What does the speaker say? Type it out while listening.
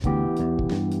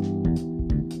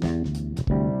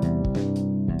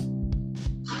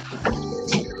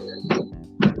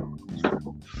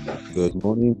Good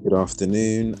morning, good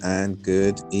afternoon, and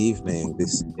good evening.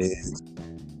 This is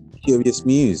Curious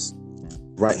Muse,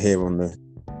 right here on the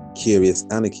Curious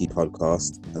Anarchy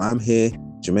podcast. And I'm here,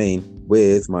 Jermaine,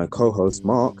 with my co-host,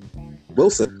 Mark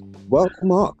Wilson. Welcome,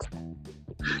 Mark.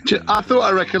 I thought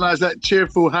I recognised that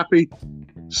cheerful, happy,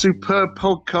 superb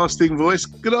podcasting voice.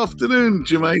 Good afternoon,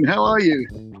 Jermaine. How are you?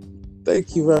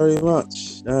 Thank you very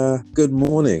much. Good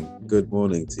morning. Good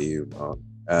morning to you, Mark.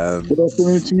 Good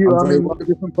afternoon to you. I'm in a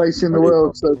different place in the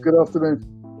world, so good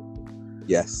afternoon.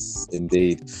 Yes,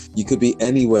 indeed. You could be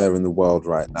anywhere in the world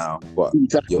right now, but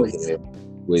You're here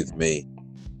with me,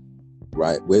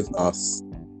 right, with us,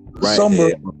 right somber,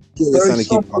 here on Curious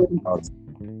Anarchy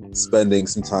podcast, spending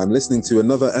some time listening to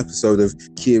another episode of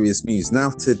Curious Muse.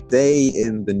 Now, today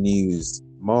in the news,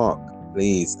 Mark,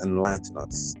 please enlighten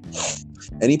us.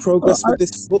 Any progress with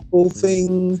this football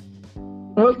thing?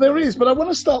 Well, there is, but I want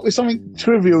to start with something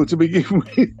trivial to begin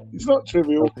with. It's not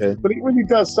trivial, okay, but it really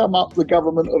does sum up the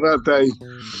government of our day.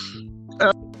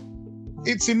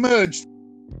 It's emerged.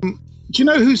 Do you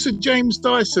know who Sir James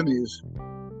Dyson is?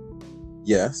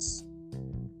 Yes.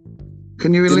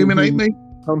 Can you illuminate me?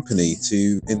 Company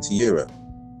into Europe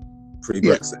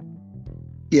pre-Brexit.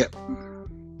 Yeah.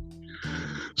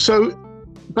 So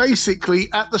basically,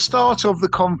 at the start of the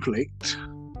conflict,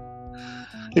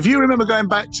 if you remember going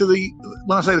back to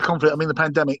when I say the conflict, I mean the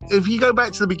pandemic. If you go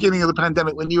back to the beginning of the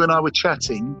pandemic when you and I were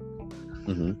chatting,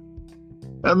 mm-hmm.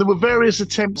 and there were various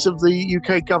attempts of the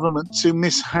UK government to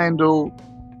mishandle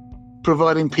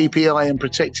providing PPI and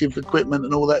protective equipment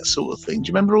and all that sort of thing. Do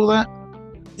you remember all that?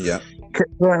 Yeah. Kept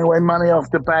throwing away money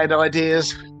after bad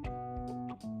ideas.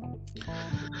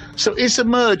 So it's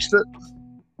emerged that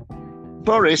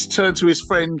Boris turned to his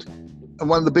friend and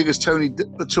one of the biggest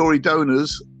Tory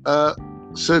donors,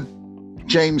 Sir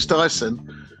James Dyson,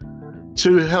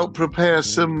 to help prepare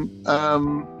some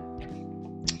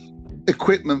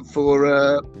equipment for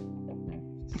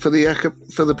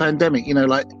the pandemic. You know,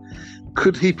 like,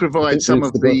 could he provide some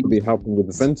of the? To be helping with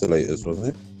the ventilators,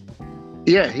 wasn't it?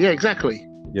 Yeah, exactly.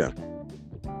 Yeah.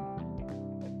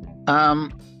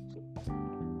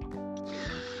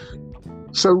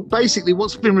 So basically,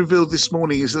 what's been revealed this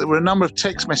morning is that there were a number of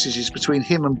text messages between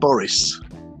him and Boris.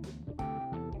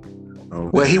 Oh,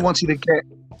 where he wanted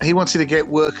to get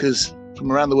workers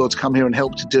from around the world to come here and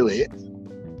help to do it.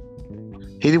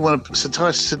 He didn't want to. Sir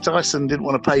Dyson didn't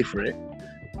want to pay for it,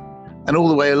 and all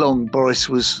the way along, Boris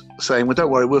was saying, "Well, don't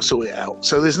worry, we'll sort it out."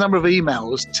 So there's a number of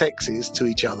emails, texts to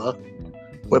each other,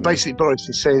 where basically Boris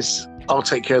says, "I'll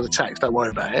take care of the tax. Don't worry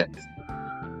about it."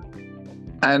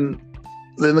 And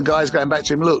then the guy's going back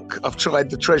to him, "Look, I've tried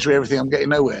the Treasury, everything. I'm getting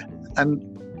nowhere." And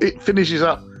it finishes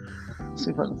up. See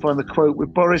if I can find the quote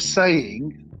with Boris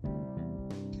saying,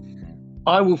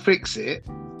 "I will fix it."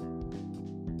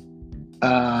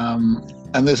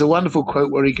 And there's a wonderful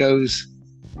quote where he goes,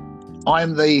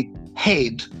 "I'm the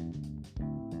head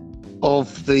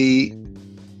of the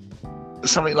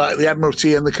something like the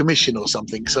Admiralty and the Commission or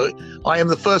something. So I am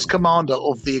the first commander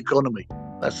of the economy."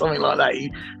 That's something like that.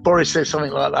 Boris says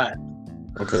something like that.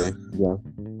 Okay. Yeah.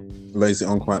 Lays it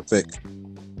on quite thick.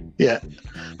 Yeah.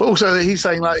 But also he's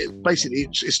saying, like, basically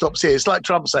it stops here. It's like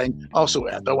Trump saying, "I'll sort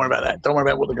it out. Don't worry about that. Don't worry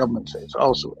about what the government says.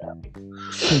 I'll sort it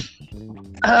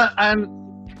out." And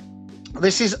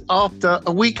this is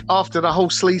a week after the whole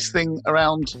sleaze thing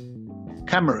around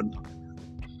Cameron.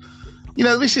 You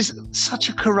know, this is such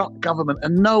a corrupt government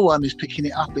and no one is picking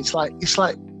it up. It's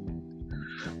like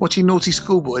watching Naughty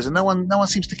Schoolboys, and no one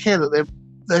seems to care that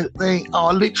they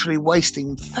are literally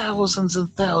wasting thousands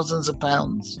and thousands of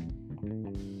pounds.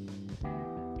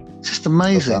 It's just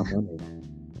amazing.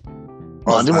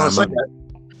 I didn't want to say that.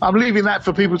 I'm leaving that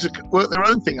for people to work their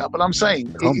own thing up, but I'm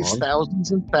saying it is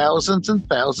thousands and thousands and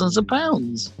thousands of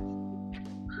pounds.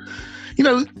 You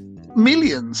know,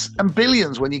 millions and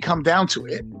billions when you come down to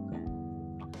it.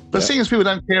 But seeing as people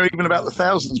don't care even about the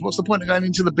thousands, what's the point of going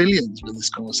into the billions with this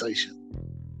conversation?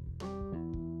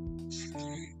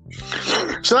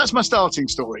 So that's my starting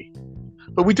story.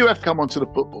 But we do have to come on to the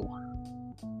football.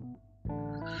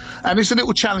 And it's a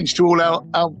little challenge to all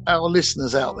our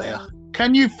listeners out there.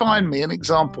 Can you find me an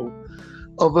example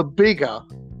of a bigger,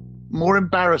 more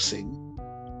embarrassing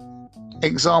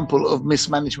example of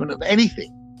mismanagement of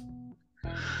anything?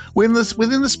 Within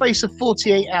the space of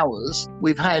 48 hours,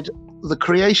 we've had the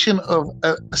creation of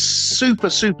a super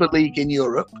league in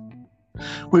Europe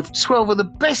with 12 of the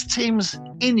best teams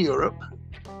in Europe.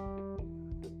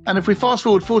 And if we fast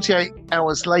forward 48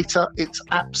 hours later, it's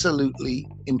absolutely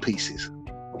in pieces.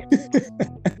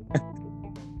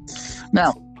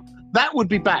 Now, that would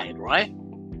be bad, right?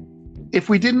 If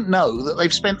we didn't know that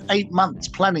they've spent 8 months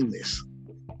planning this.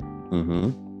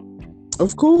 Mm-hmm.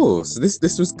 Of course,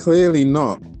 this was clearly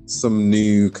not some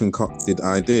new concocted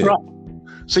idea. Right.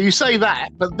 So you say that,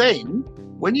 but then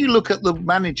when you look at the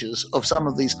managers of some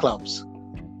of these clubs,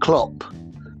 Klopp,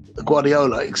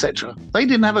 Guardiola, etc., they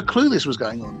didn't have a clue this was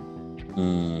going on.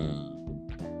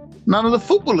 None of the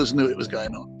footballers knew it was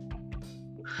going on.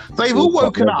 They've all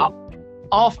woken up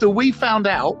after we found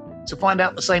out to find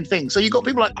out the same thing. So you've got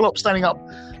people like Klopp standing up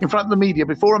in front of the media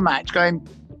before a match going,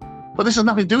 well, this has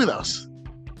nothing to do with us.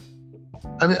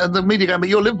 And the media going, but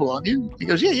you're Liverpool, aren't you? He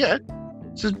goes, yeah.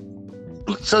 So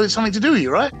it's something to do with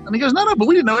you, right? And he goes, no, but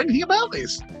we didn't know anything about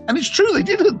this. And it's true, they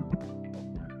didn't.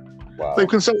 Wow. They've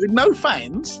consulted no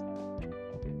fans.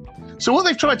 So what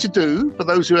they've tried to do, for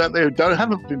those who out there who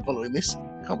haven't been following this,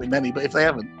 can't be many, but if they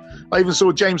haven't, I even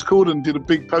saw James Corden did a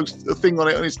thing on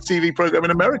it on his TV program in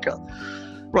America.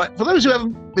 Right, for those who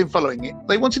haven't been following it,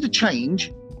 they wanted to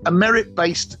change a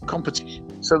merit-based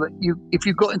competition so that if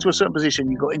you got into a certain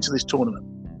position, you got into this tournament.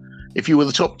 If you were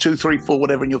the top 2, 3, 4,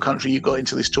 whatever in your country, you got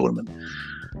into this tournament.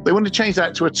 They wanted to change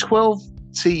that to a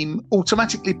 12-team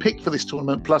automatically picked for this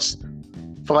tournament, plus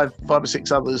five or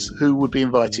six others who would be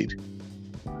invited.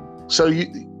 So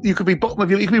you could be bottom of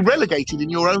you could be relegated in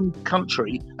your own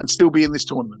country and still be in this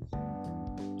tournament.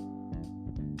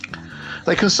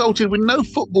 They consulted with no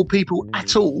football people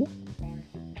at all,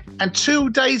 and 2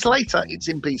 days later, it's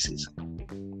in pieces.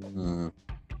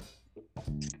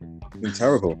 It's been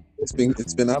terrible. It's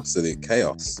been absolute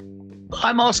chaos.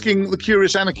 I'm asking the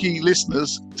Curious Anarchy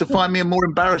listeners to find me a more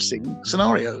embarrassing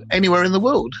scenario anywhere in the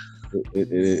world.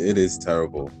 It is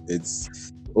terrible.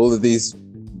 It's all of these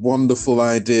wonderful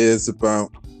ideas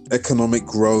about economic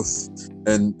growth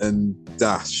and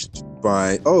dashed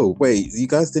by, oh wait, you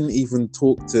guys didn't even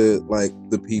talk to like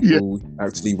the people who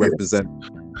actually represent.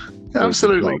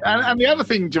 Absolutely. And the other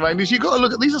thing, Jermaine, is you've got to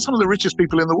look at, these are some of the richest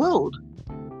people in the world.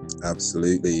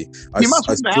 Absolutely. You must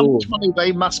wonder how much money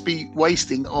they must be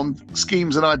wasting on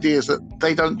schemes and ideas that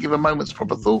they don't give a moment's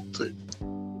proper thought to.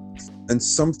 And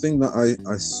something that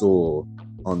I saw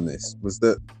on this was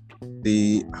that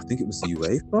I think it was the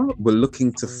UEFA, were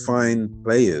looking to find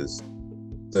players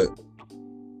that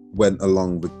went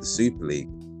along with the Super League.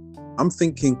 I'm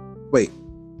thinking, wait,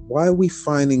 why are we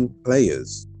finding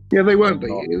players? Yeah, they won't be.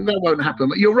 That won't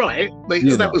happen. You're right.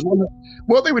 That was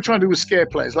what they were trying to do was scare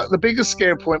players. Like the biggest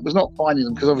scare point was not finding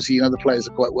them, because obviously the players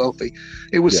are quite wealthy.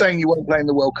 It was saying you won't play in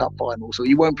the World Cup final, so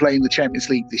you won't play in the Champions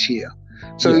League this year.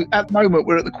 So at the moment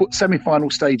we're at the semi-final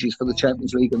stages for the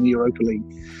Champions League and the Europa League.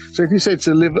 So if you said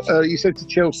to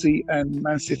Chelsea and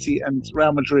Man City and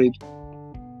Real Madrid,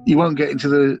 you won't get into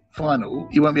the final,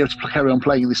 you won't be able to carry on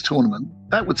playing in this tournament,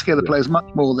 that would scare the players much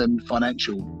more than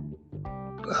financial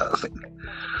thing.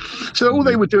 So all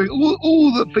they were doing,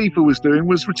 all that FIFA was doing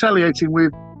was retaliating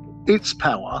with its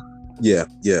power. Yeah.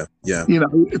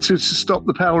 To stop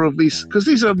the power of these, because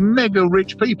these are mega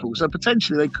rich people, so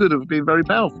potentially they could have been very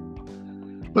powerful.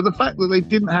 But the fact that they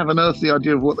didn't have an earthly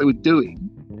idea of what they were doing,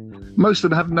 most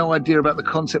of them have no idea about the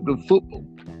concept of football,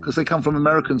 because they come from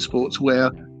American sports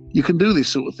where you can do this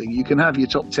sort of thing. You can have your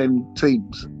top 10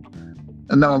 teams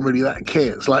and no one really that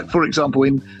cares. Like, for example,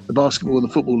 in the basketball and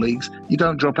the football leagues, you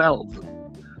don't drop out of them.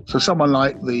 So someone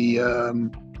like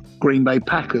the Green Bay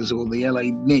Packers or the LA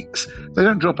Knicks, they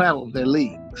don't drop out of their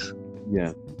leagues.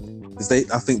 Yeah. Because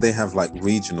I think they have like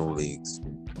regional leagues.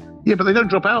 Yeah, but they don't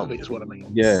drop out of it, is what I mean.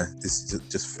 Yeah, this is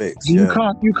just fixed. You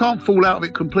can't fall out of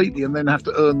it completely and then have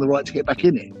to earn the right to get back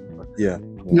in it. Yeah.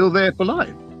 You're there for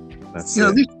life. That's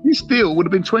it. This deal would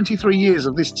have been 23 years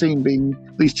of these teams being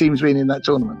in that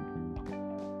tournament.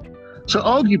 So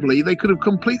arguably they could have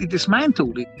completely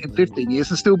dismantled it in 15 years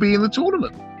and still be in the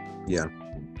tournament. Yeah.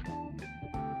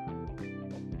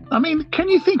 I mean, can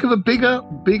you think of a bigger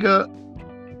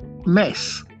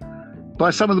mess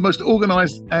by some of the most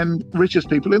organised and richest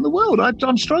people in the world?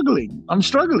 I'm struggling,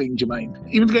 Jermaine,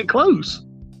 even to get close.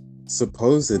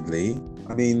 Supposedly,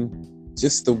 I mean,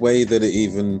 just the way that it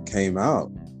even came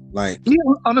out, like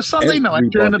on a Sunday night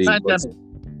during the pandemic.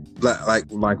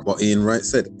 Like what Ian Wright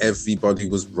said, everybody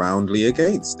was roundly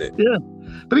against it. Yeah,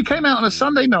 but it came out on a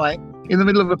Sunday night in the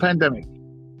middle of a pandemic.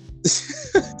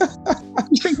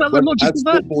 You think about the logic of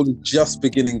that? Football is just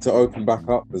beginning to open back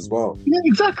up as well. Yeah,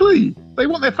 exactly. They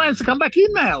want their fans to come back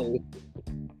in now.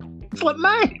 It's like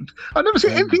mad. I've never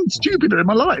seen anything stupider in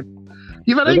my life.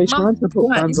 You've had 8 months to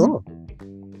put fans off.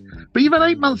 But you've had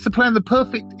 8 months to plan the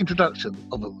perfect introduction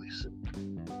of all this.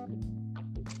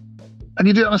 And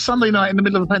you do it on a Sunday night in the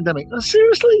middle of a pandemic.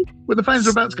 Seriously? When the fans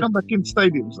are about to come back in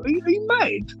stadiums? Are you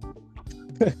mad?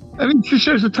 I mean, it just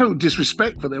shows a total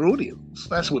disrespect for their audience.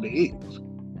 That's what it is.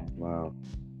 Wow.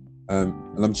 And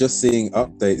I'm just seeing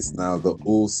updates now that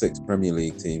all 6 Premier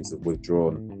League teams have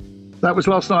withdrawn That was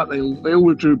last night. They all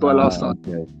withdrew by last night.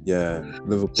 Okay. Yeah,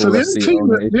 Liverpool. So the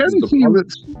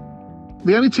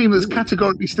only team that's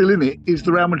categorically still in it is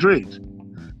the Real Madrid,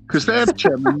 because their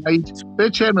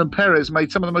chairman Perez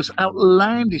made some of the most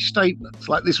outlandish statements,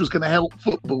 like this was going to help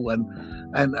football and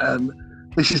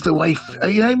this is the way.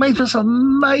 He made some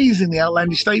amazingly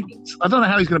outlandish statements. I don't know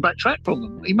how he's going to backtrack from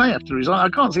them. He may have to resign. I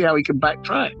can't see how he can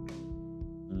backtrack.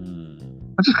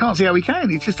 I just can't see how he can.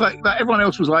 He's just like everyone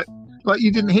else was like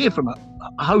you didn't hear from a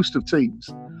host of teams,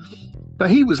 but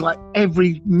he was like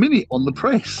every minute on the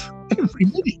press, every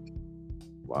minute.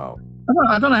 Wow.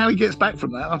 I don't know how he gets back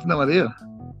from that. I've no idea.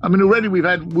 I mean, already we've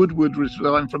had Woodward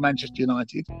resign from Manchester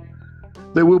United.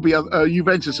 There will be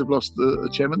Juventus have lost the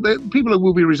chairman. People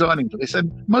will be resigning for this,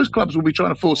 and most clubs will be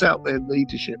trying to force out their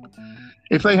leadership.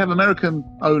 If they have American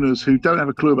owners who don't have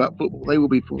a clue about football, they will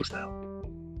be forced out,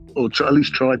 or at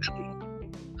least try to be.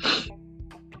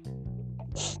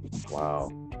 Wow.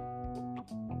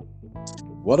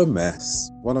 What a mess.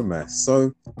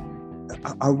 So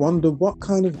I wonder what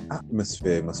kind of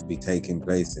atmosphere must be taking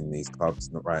place in these clubs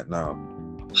right now.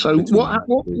 So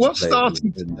what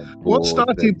started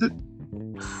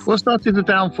the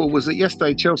downfall was that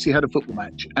yesterday Chelsea had a football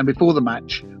match, and before the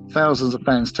match, thousands of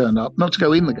fans turned up, not to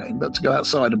go in the game, but to go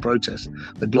outside and protest.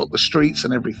 They blocked the streets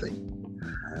and everything.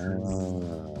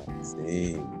 I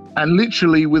see. And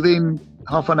literally within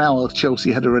half an hour,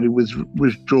 Chelsea had already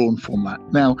withdrawn from that.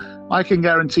 Now, I can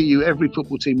guarantee you every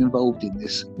football team involved in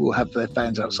this will have their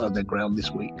fans outside their ground this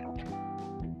week.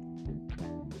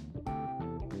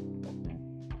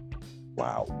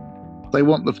 Wow. They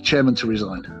want the chairman to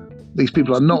resign. These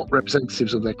people are not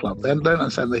representatives of their club. They don't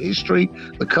understand the history,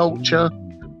 the culture.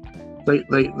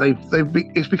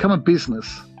 It's become a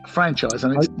business, a franchise,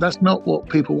 and that's not what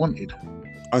people wanted.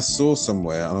 I saw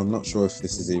somewhere, and I'm not sure if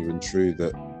this is even true,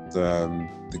 that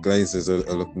the Glazers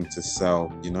are looking to sell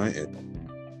United.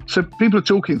 So people are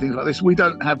talking things like this. We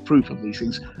don't have proof of these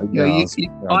things.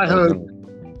 I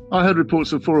heard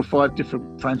reports of 4 or 5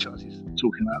 different franchises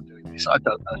talking about doing this. I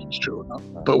don't know if it's true or not.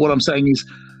 But what I'm saying is,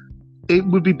 it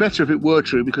would be better if it were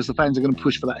true, because the fans are going to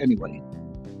push for that anyway.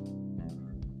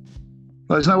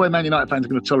 There's no way Man United fans are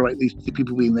going to tolerate these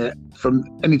people being there from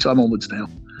any time onwards now.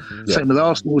 Yeah. Same with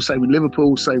Arsenal, same with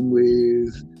Liverpool, same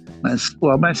with Man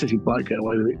City might get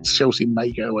away with it. Chelsea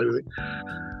may get away with it.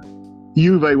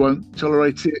 Juve won't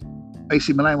tolerate it.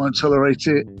 AC Milan won't tolerate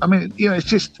it. I mean, it's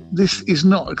just, this is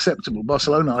not acceptable.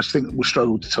 Barcelona, I think, will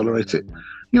struggle to tolerate it.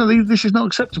 This is not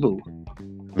acceptable.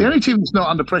 The only team that's not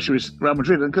under pressure is Real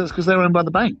Madrid, because they're owned by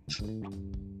the banks.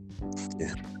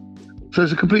 Yeah. So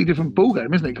it's a completely different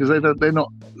ballgame, isn't it? Because they're not,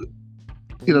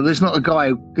 there's not a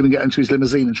guy going to get into his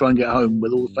limousine and try and get home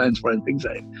with all the fans throwing things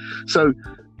at him. So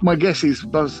my guess is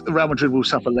Real Madrid will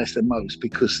suffer less than most,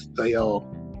 because they are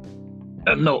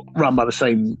not run by the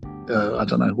same,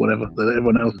 whatever that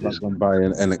everyone else is. Run by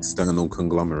an external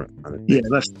conglomerate. Yeah,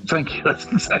 thank you. That's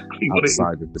exactly what it is.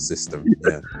 Outside of the system.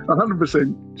 Yeah.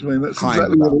 100%. I mean, that's kind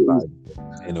exactly what it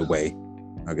is. In a way,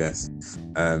 I guess.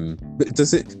 But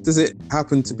does it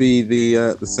happen to be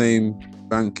the same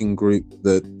banking group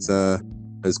that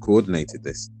has coordinated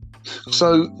this?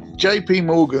 So JP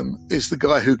Morgan is the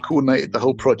guy who coordinated the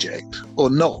whole project, or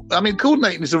not. I mean,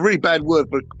 coordinating is a really bad word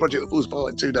for a project that falls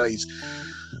apart in 2 days.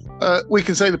 We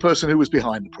can say the person who was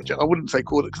behind the project. I wouldn't say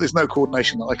coordinate, because there's no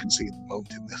coordination that I can see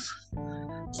involved in this.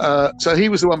 So he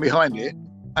was the one behind it,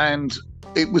 and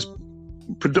it was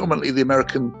predominantly the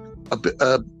American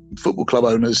football club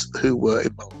owners who were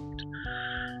involved.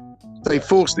 They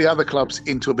forced the other clubs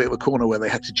into a bit of a corner where they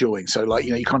had to join. So,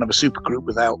 you can't have a super group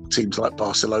without teams like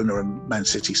Barcelona and Man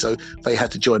City. So they had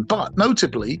to join. But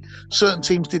notably, certain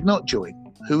teams did not join,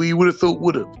 who you would have thought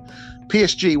would have.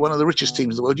 PSG, one of the richest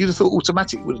teams in the world, you'd have thought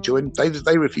Automatic would have joined.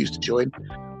 They refused to join.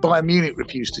 Bayern Munich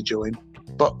refused to join.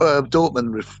 But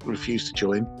Dortmund refused to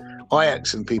join.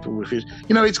 Ajax and people refused.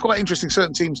 It's quite interesting.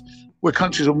 Certain teams where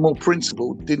countries are more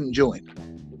principled didn't join.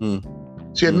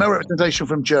 So you had no representation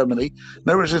from Germany,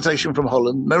 no representation from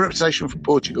Holland, no representation from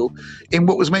Portugal in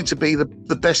what was meant to be the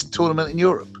best tournament in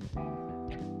Europe.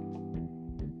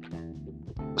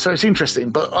 So it's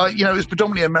interesting, but it was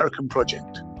predominantly an American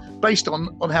project based on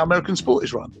how American sport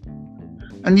is run.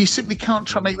 And you simply can't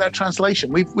make that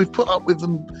translation. We've put up with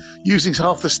them using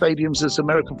half the stadiums as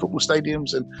American football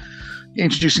stadiums and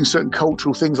introducing certain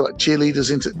cultural things like cheerleaders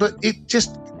into, but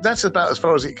that's about as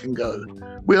far as it can go.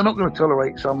 We are not going to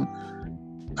tolerate some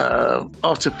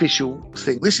artificial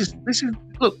thing. This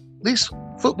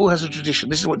football has a tradition.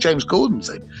 This is what James Gordon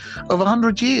said, of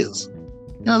 100 years.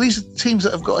 These are teams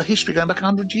that have got a history going back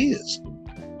 100 years.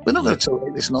 We're not going to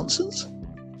tolerate this nonsense.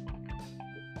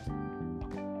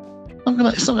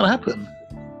 It's not going to happen.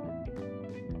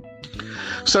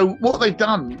 So what they've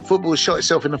done, football has shot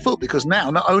itself in the foot, because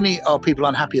now not only are people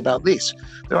unhappy about this,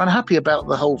 they're unhappy about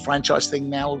the whole franchise thing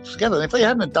now altogether. And if they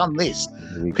hadn't have done this,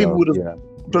 people would have,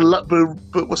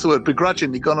 what's the word,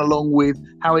 begrudgingly gone along with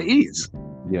how it is.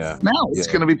 Yeah. Now it's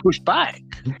going to be pushed back.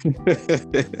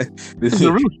 This is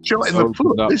a real shot in the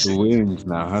foot. This the wound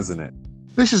now, hasn't it?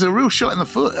 This is a real shot in the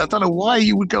foot. I don't know why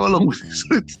you would go along with this.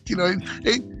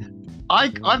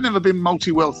 I've never been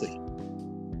multi-wealthy,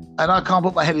 and I can't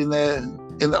put my head in their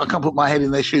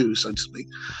shoes, so to speak.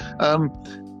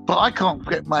 But I can't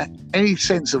get any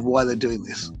sense of why they're doing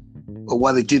this, or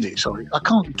why they did it. Sorry, I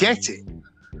can't get it.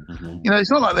 Mm-hmm.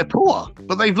 It's not like they're poor,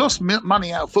 but they've lost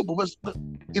money out of football. But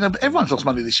everyone's lost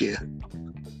money this year.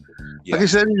 Yeah. I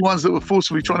guess they're the ones that were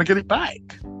forcibly trying to get it back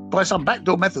by some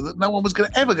backdoor method that no one was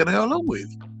ever going to go along with.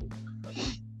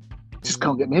 Just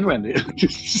can't get my head around it.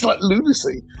 It's like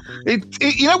lunacy.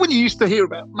 When you used to hear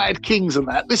about Mad Kings and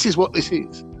that, this is what this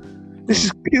is. This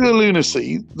is pure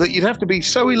lunacy that you'd have to be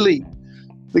so elite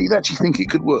that you'd actually think it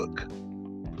could work.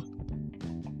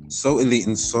 So elite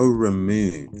and so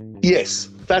removed. Yes,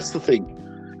 that's the thing.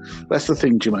 That's the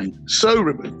thing, Jermaine. So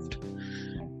removed.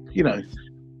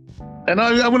 And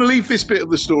I want to leave this bit of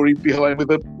the story behind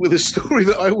with a story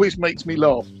that always makes me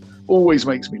laugh. Always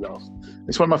makes me laugh.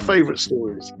 It's one of my favourite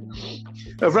stories.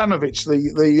 Abramovich,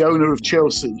 the owner of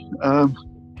Chelsea,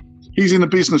 he's in a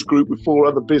business group with 4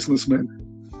 other businessmen.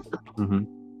 Mm-hmm.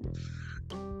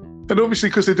 And obviously,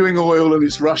 because they're doing oil and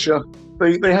it's Russia,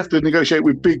 they have to negotiate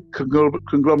with big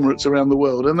conglomerates around the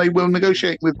world, and they will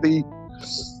negotiate with the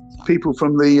people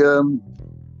from the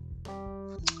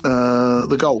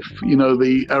Gulf,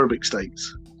 the Arabic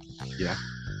states. Yeah.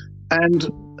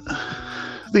 And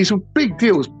these were big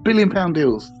deals, £1 billion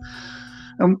deals.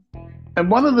 And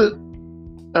one of the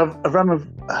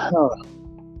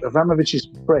Abramovich's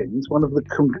friends, one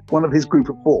of his group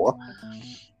of 4,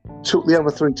 took the other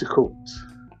 3 to court.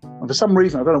 And for some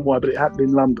reason, I don't know why, but it happened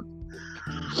in London.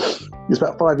 It was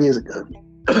about 5 years ago.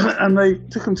 And they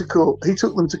took him to court. He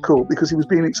took them to court because he was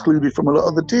being excluded from a lot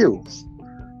of the deals.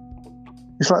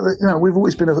 It's like, we've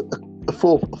always been a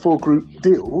four group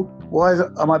deal. Why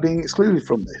am I being excluded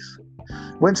from this?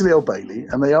 Went to the Old Bailey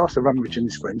and they asked Abramovich and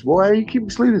his friends, why do you keep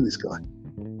excluding this guy?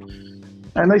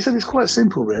 And they said it's quite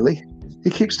simple, really. He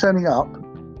keeps turning up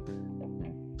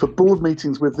for board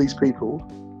meetings with these people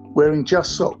wearing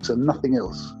just socks and nothing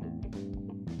else.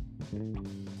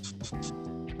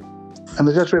 And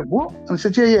the judge went, what? And he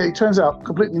said, yeah, he turns up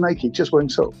completely naked, just wearing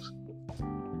socks.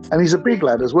 And he's a big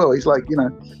lad as well. He's like,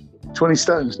 20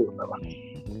 stones or whatever.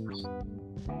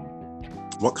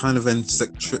 What kind of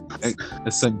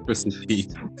eccentricity?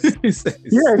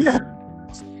 Yeah.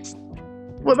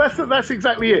 Well, that's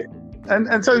exactly it.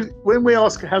 And so when we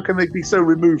ask how can they be so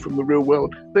removed from the real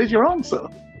world, there's your answer.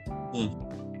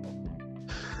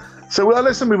 So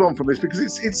let's move on from this, because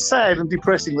it's sad and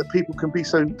depressing that people can be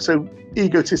so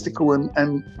egotistical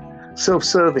and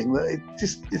self-serving that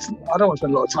I don't want to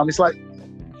spend a lot of time. It's like,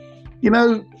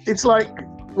 it's like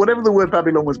whatever the word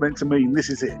Babylon was meant to mean, this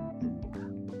is it.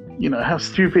 How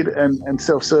stupid and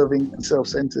self-serving and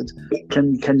self-centered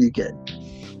can you get?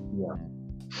 Yeah.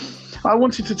 I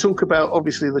wanted to talk about,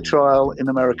 obviously, the trial in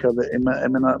America that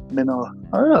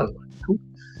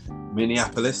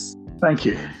Minneapolis. Thank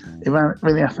you.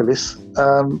 Minneapolis.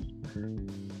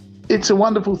 It's a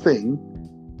wonderful thing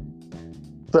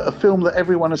that a film that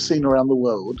everyone has seen around the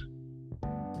world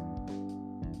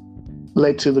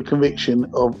led to the conviction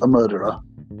of a murderer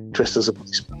dressed as a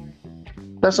policeman.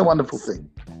 That's a wonderful thing.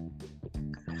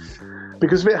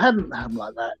 Because if it hadn't happened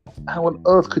like that, how on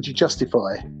earth could you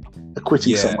justify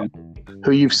acquitting someone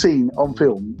who you've seen on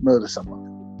film murder someone?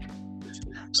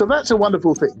 So that's a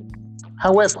wonderful thing.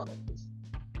 However,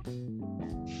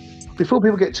 before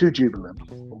people get too jubilant,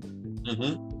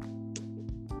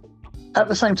 at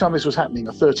the same time this was happening,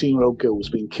 a 13-year-old girl was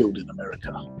being killed in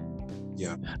America.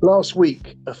 Yeah. Last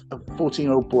week, a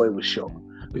 14-year-old boy was shot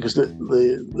because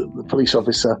the police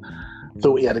officer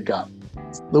thought he had a gun.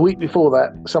 The week before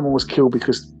that, someone was killed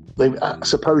because they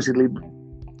supposedly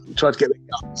tried to get their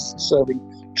guns,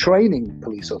 training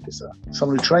police officer,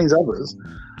 someone who trains others,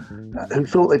 who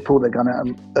thought they'd pull their gun out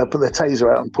and put their taser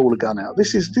out and pull the gun out.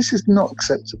 This is not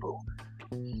acceptable.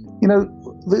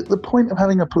 The point of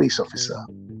having a police officer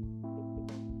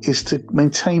is to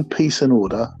maintain peace and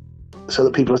order so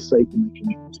that people are safe in their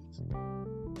communities.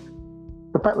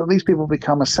 The fact that these people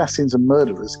become assassins and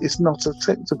murderers is not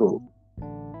acceptable.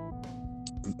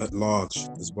 At large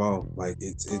as well, like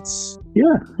it's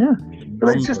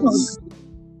but it's just not,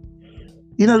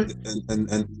 and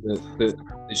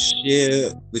the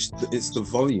sheer it's the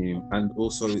volume, and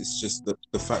also it's just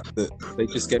the fact that they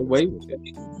just get away with it.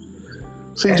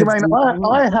 See, Jermaine,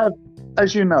 I have,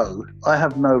 as you know, I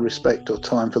have no respect or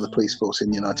time for the police force in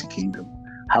the United Kingdom.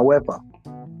 However,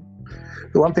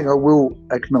 the one thing I will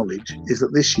acknowledge is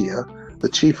that this year, the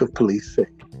Chief of Police said,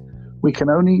 we can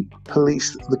only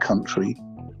police the country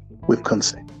with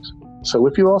consent. So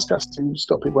if you ask us to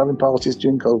stop people having parties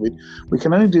during COVID, we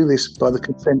can only do this by the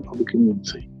consent of the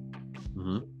community.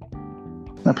 Mm-hmm.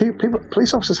 Now,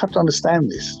 police officers have to understand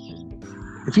this.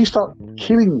 If you start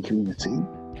killing the community,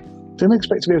 don't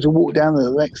expect to be able to walk down there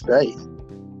the next day.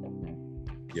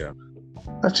 Yeah.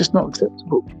 That's just not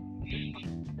acceptable.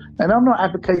 And I'm not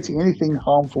advocating anything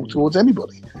harmful towards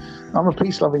anybody. I'm a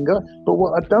peace-loving guy. But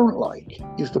what I don't like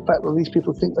is the fact that these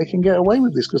people think they can get away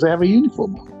with this because they have a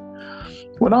uniform on.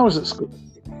 When I was at school,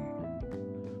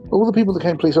 all the people that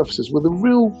became police officers were the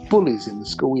real bullies in the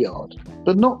schoolyard.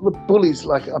 But not the bullies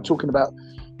like I'm talking about.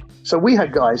 So we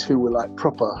had guys who were like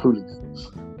proper hooligans.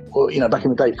 Or, back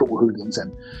in the day, football hooligans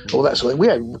and all that sort of thing. We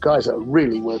had guys that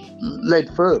really were led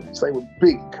firms. They were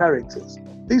big characters.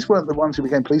 These weren't the ones who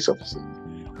became police officers.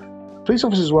 Police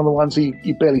officers were the ones who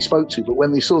you barely spoke to, but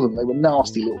when they saw them, they were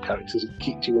nasty little characters who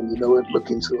kicked you when you weren't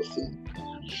looking, sort of thing.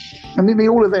 And then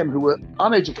all of them who were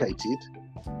uneducated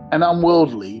and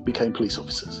unworldly became police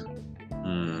officers.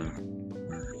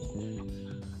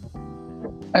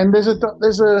 And there's a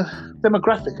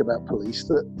demographic about police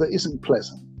that isn't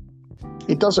pleasant.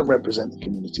 It doesn't represent the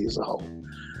community as a whole.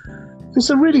 It's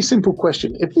a really simple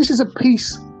question. If this is a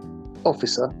peace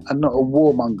officer and not a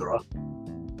warmonger,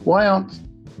 why aren't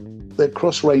there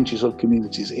cross ranges of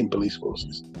communities in police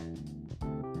forces?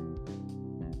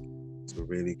 It's a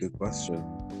really good question.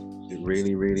 It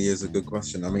really, really is a good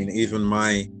question. I mean, even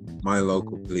my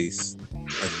local police,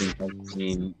 I think I've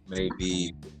seen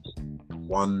maybe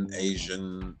one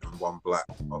Asian and one black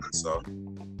officer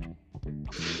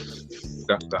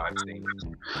that I've seen.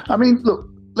 I mean, look,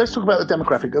 let's talk about the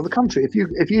demographic of the country.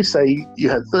 If you say you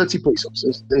had 30 police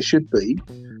officers, there should be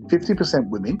 50%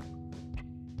 women,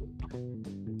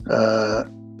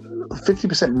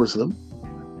 50% Muslim,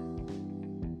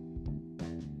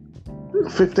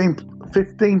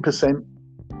 15%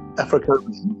 African,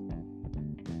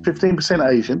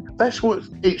 15% Asian. That's what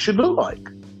it should look like.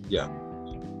 Yeah.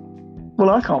 Well,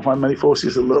 I can't find many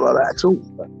forces that look like that at all.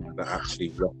 That actually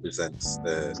represents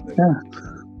the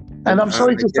And I'm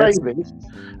sorry to say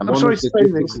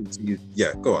this.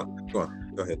 Yeah, go on. Go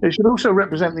ahead. It should also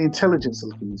represent the intelligence of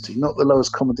the community, not the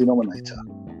lowest common denominator.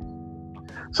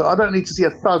 So I don't need to see a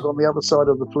thug on the other side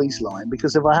of the police line,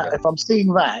 because if I'm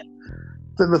seeing that,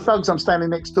 then the thugs I'm standing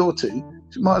next door to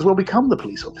might as well become the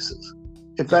police officers,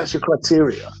 if that's your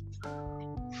criteria.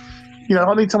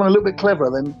 I need someone a little bit cleverer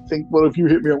than think, well, if you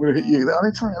hit me, I'm going to hit you. I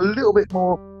need something a little bit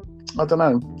more, I don't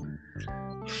know,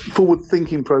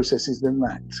 forward-thinking processes than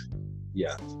that.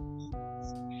 Yeah.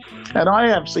 And I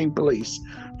have seen police,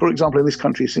 for example, in this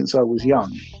country since I was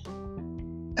young.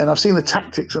 And I've seen the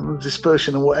tactics and the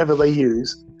dispersion and whatever they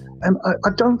use. And I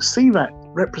don't see that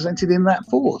represented in that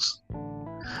force.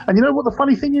 And you know what the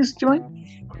funny thing is, Jermaine?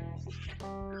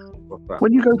 What's that?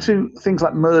 When you go to things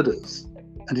like murders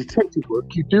and detective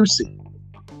work, you do see.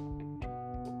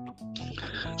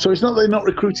 So it's not they're not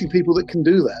recruiting people that can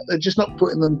do that. They're just not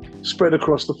putting them spread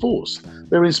across the force.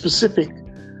 They're in specific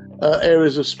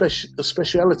areas of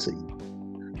speciality.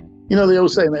 They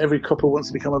always say that every copper wants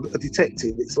to become a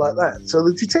detective. It's like that. So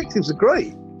the detectives are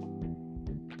great.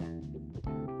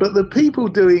 But the people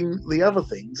doing the other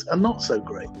things are not so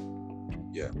great.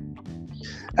 Yeah.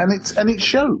 And it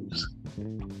shows.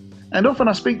 And often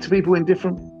I speak to people in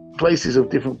different places of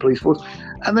different police forces,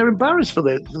 and they're embarrassed for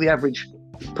the average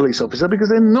police officer because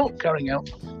they're not carrying out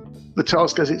the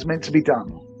task as it's meant to be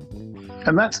done.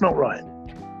 And that's not right.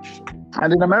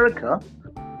 And in America,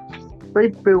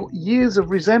 they've built years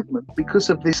of resentment because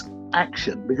of this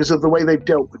action, because of the way they've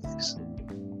dealt with this.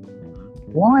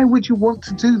 Why would you want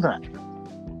to do that?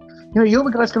 You're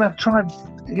the guy's going to have to try,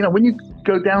 when you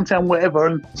go downtown, wherever,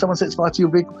 and someone sets fire to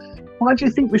your vehicle, why do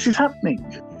you think this is happening?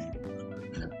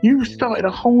 You've started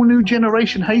a whole new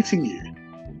generation hating you.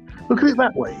 Look at it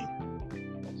that way.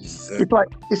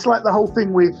 It's like the whole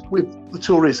thing with the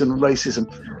tourism and racism.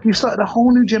 You've started a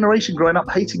whole new generation growing up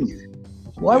hating you.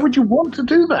 Why would you want to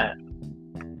do that?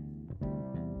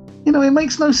 It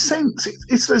makes no sense.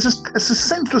 It's as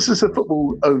senseless as the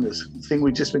football owners thing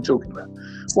we've just been talking about.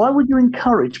 Why would you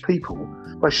encourage people,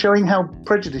 by showing how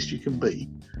prejudiced you can be,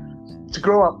 to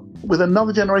grow up with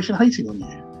another generation hating on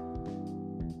you?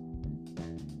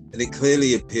 And it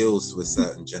clearly appeals to a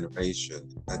certain generation.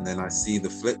 And then I see the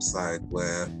flip side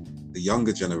where the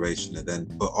younger generation are then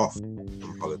put off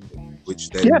from politics, which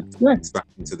then gets back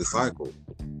into the cycle.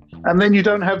 And then you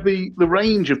don't have the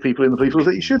range of people in the police force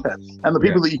that you should have. And the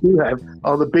people that you do have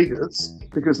are the bigots,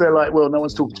 because they're like, well, no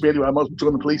one's talking to me anyway, I might as well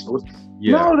join the police force.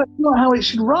 Yeah. No, that's not how it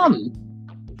should run.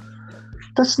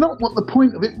 That's not what the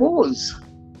point of it was.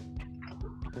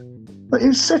 But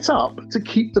it's set up to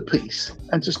keep the peace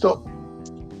and to stop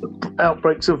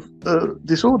outbreaks of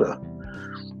disorder.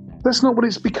 That's not what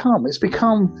it's become. It's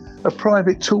become a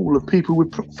private tool of people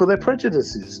for their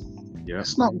prejudices. Yeah.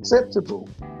 It's not acceptable.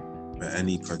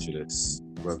 Any prejudice,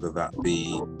 whether that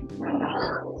be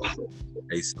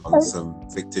based on some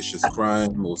fictitious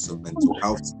crime or some mental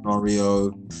health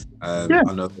scenario. I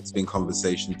know there's been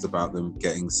conversations about them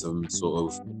getting some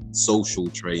sort of social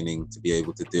training to be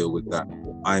able to deal with that.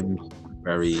 I'm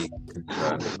very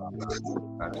concerned about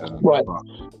that. Right.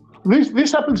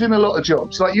 This happens in a lot of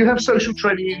jobs. Like, you have social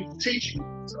training in teaching.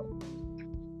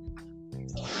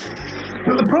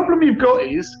 But the problem you've got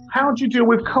is, how do you deal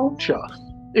with culture?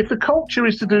 If the culture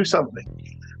is to do something,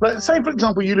 like, say, for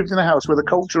example, you lived in a house where the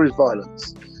culture is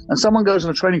violence, and someone goes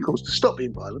on a training course to stop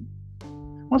being violent,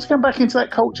 once they come back into that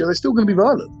culture, they're still going to be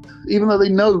violent, even though they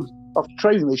know after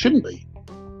training they shouldn't be.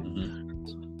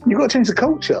 Mm-hmm. You've got to change the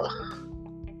culture.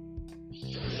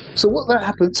 So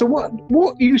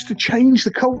what used to change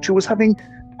the culture was having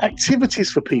activities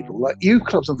for people, like youth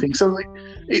clubs and things, so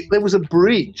there was a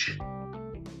bridge.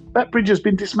 That bridge has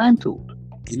been dismantled.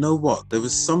 You know what? There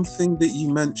was something that you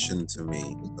mentioned to me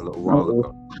a little while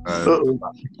ago.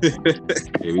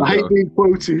 I hate being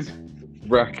quoted.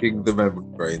 Racking the memory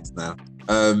brains now.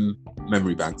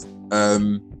 Memory banks.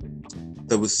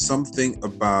 There was something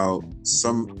about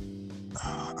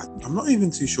I'm not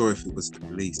even too sure if it was the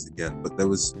police again, but there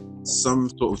was some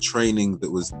sort of training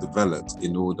that was developed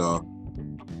in order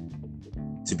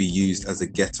to be used as a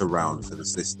get around for the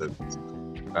system.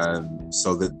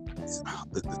 So that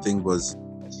the thing was,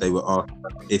 they were asked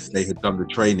if they had done the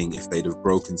training, if they'd have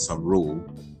broken some rule.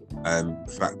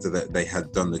 The fact that they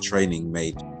had done the training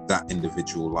made that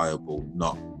individual liable,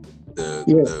 not the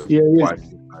wider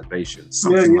organisation.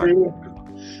 Something like that.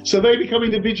 So they become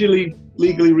individually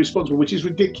legally responsible, which is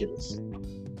ridiculous.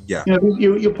 Yeah.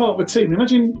 You're part of a team.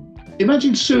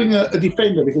 Imagine suing a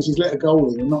defender because he's let a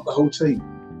goal in and not the whole team.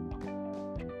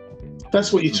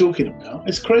 That's what you're talking about.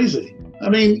 It's crazy. I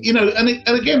mean, and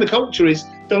again, the culture is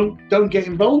don't get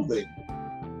involved then.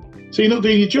 So you're not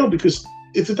doing your job, because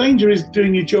if the danger is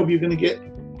doing your job, you're going to get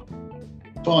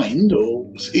fined or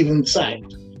even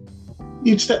sacked.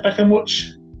 You'd step back and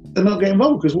watch and not get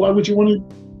involved, because why would you want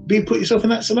to put yourself in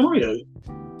that scenario?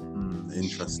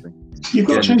 Interesting. You've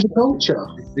got to change the culture.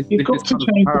 You've got to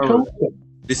change the culture.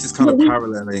 This is kind of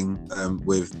paralleling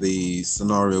with the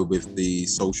scenario with the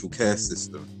social care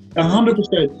system.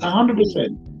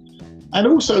 100%. And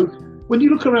also, when you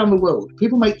look around the world,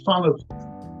 people make fun of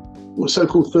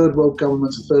so-called third world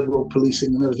governments and third world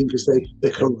policing and everything because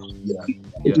they're corrupt.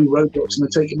 They do roadblocks and they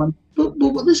take your money.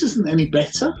 But this isn't any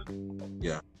better.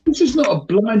 Yeah. This is not a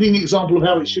blinding example of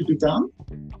how it should be done.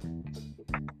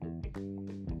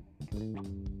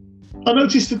 I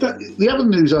noticed that the other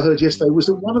news I heard yesterday was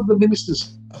that one of the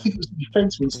ministers, I think it was the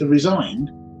defence minister, resigned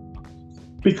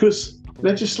because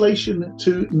legislation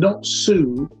to not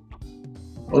sue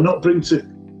or not bring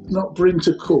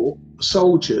to court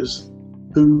soldiers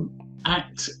who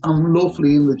act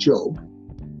unlawfully in the job.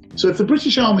 So if the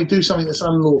British Army do something that's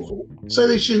unlawful, say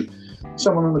they shoot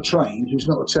someone on a train who's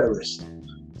not a terrorist,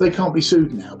 they can't be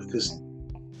sued now because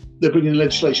they're bringing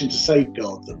legislation to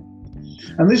safeguard them.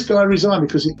 And this guy resigned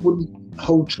because it wouldn't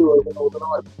hold true over Northern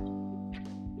Ireland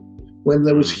when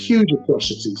there was huge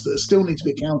atrocities that still need to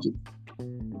be accounted for.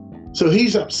 So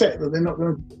he's upset that they're not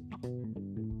going to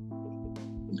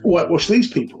whitewash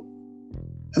these people.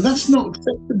 And that's not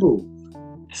acceptable.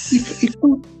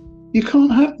 You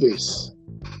can't have this.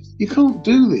 You can't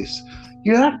do this.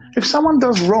 If someone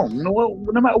does wrong,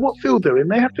 no matter what field they're in,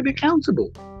 they have to be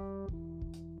accountable.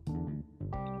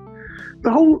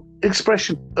 The whole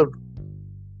expression of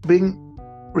being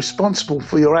responsible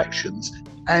for your actions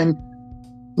and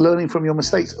learning from your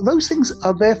mistakes, those things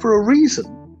are there for a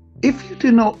reason. If you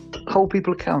do not hold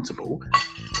people accountable,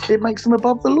 it makes them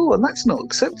above the law, and that's not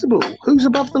acceptable. Who's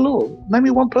above the law? Name me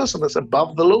one person that's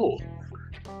above the law.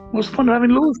 What's the point of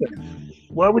having laws then?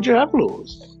 Why would you have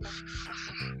laws?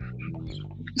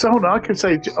 So hold on, I could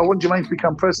say I want Jermaine to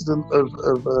become president of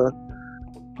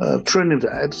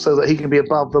Trinidad so that he can be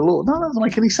above the law. No, that doesn't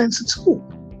make any sense at all.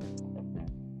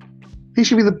 He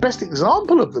should be the best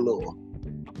example of the law.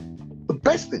 The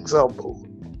best example.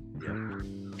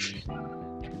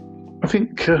 I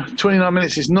think 29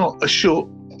 minutes is not a short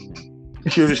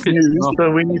Curious News,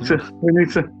 so we need to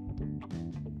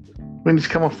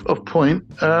come off point.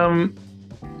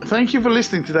 Thank you for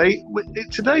listening today.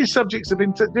 Today's subjects have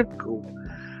been difficult,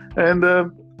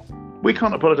 and we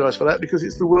can't apologise for that because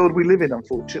it's the world we live in,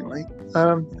 unfortunately.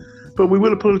 But we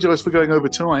will apologise for going over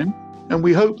time, and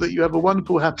we hope that you have a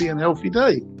wonderful, happy, and healthy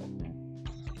day.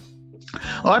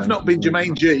 I've not been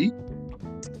Jermaine G.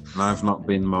 And I've not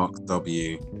been Mark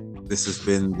W. This has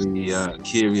been the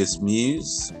Curious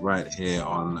Muse right here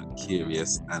on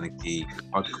Curious Anarchy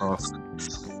podcast.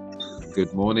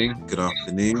 Good morning, good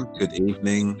afternoon, good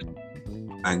evening,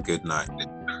 and good night.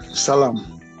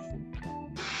 Salam.